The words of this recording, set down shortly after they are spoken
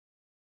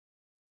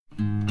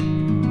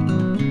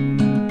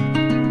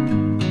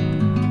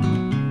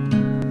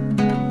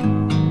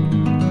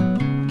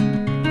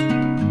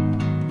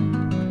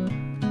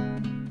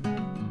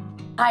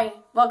Hi,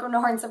 welcome to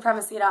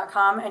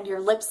hornsupremacy.com and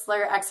your lip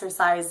slur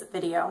exercise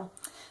video.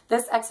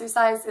 This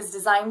exercise is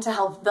designed to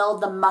help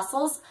build the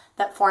muscles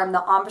that form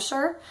the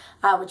embouchure,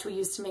 which we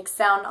use to make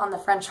sound on the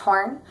French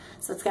horn.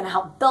 So it's going to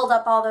help build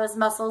up all those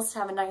muscles to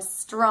have a nice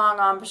strong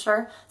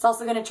embouchure. It's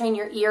also going to train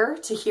your ear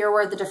to hear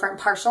where the different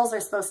partials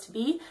are supposed to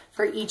be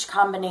for each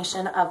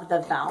combination of the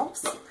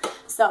valves.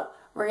 So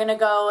we're going to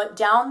go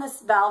down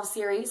this valve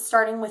series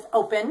starting with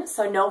open,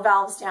 so no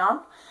valves down,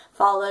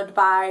 followed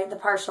by the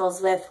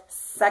partials with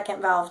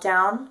second valve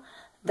down,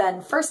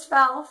 then first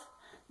valve,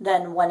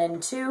 then 1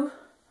 and 2,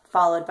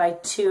 followed by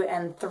 2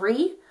 and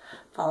 3,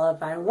 followed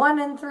by 1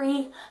 and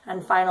 3,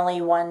 and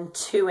finally 1,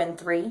 2, and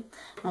 3. And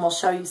we'll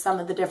show you some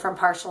of the different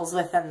partials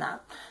within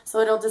that. So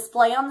it'll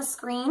display on the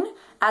screen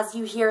as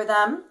you hear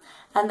them.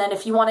 And then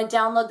if you want to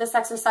download this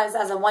exercise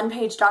as a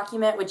one-page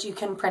document, which you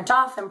can print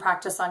off and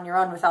practice on your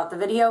own without the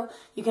video,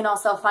 you can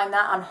also find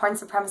that on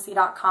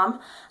hornsupremacy.com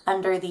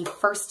under the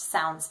first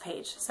sounds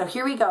page. So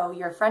here we go,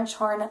 your French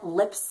horn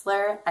lip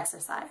slur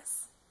exercise.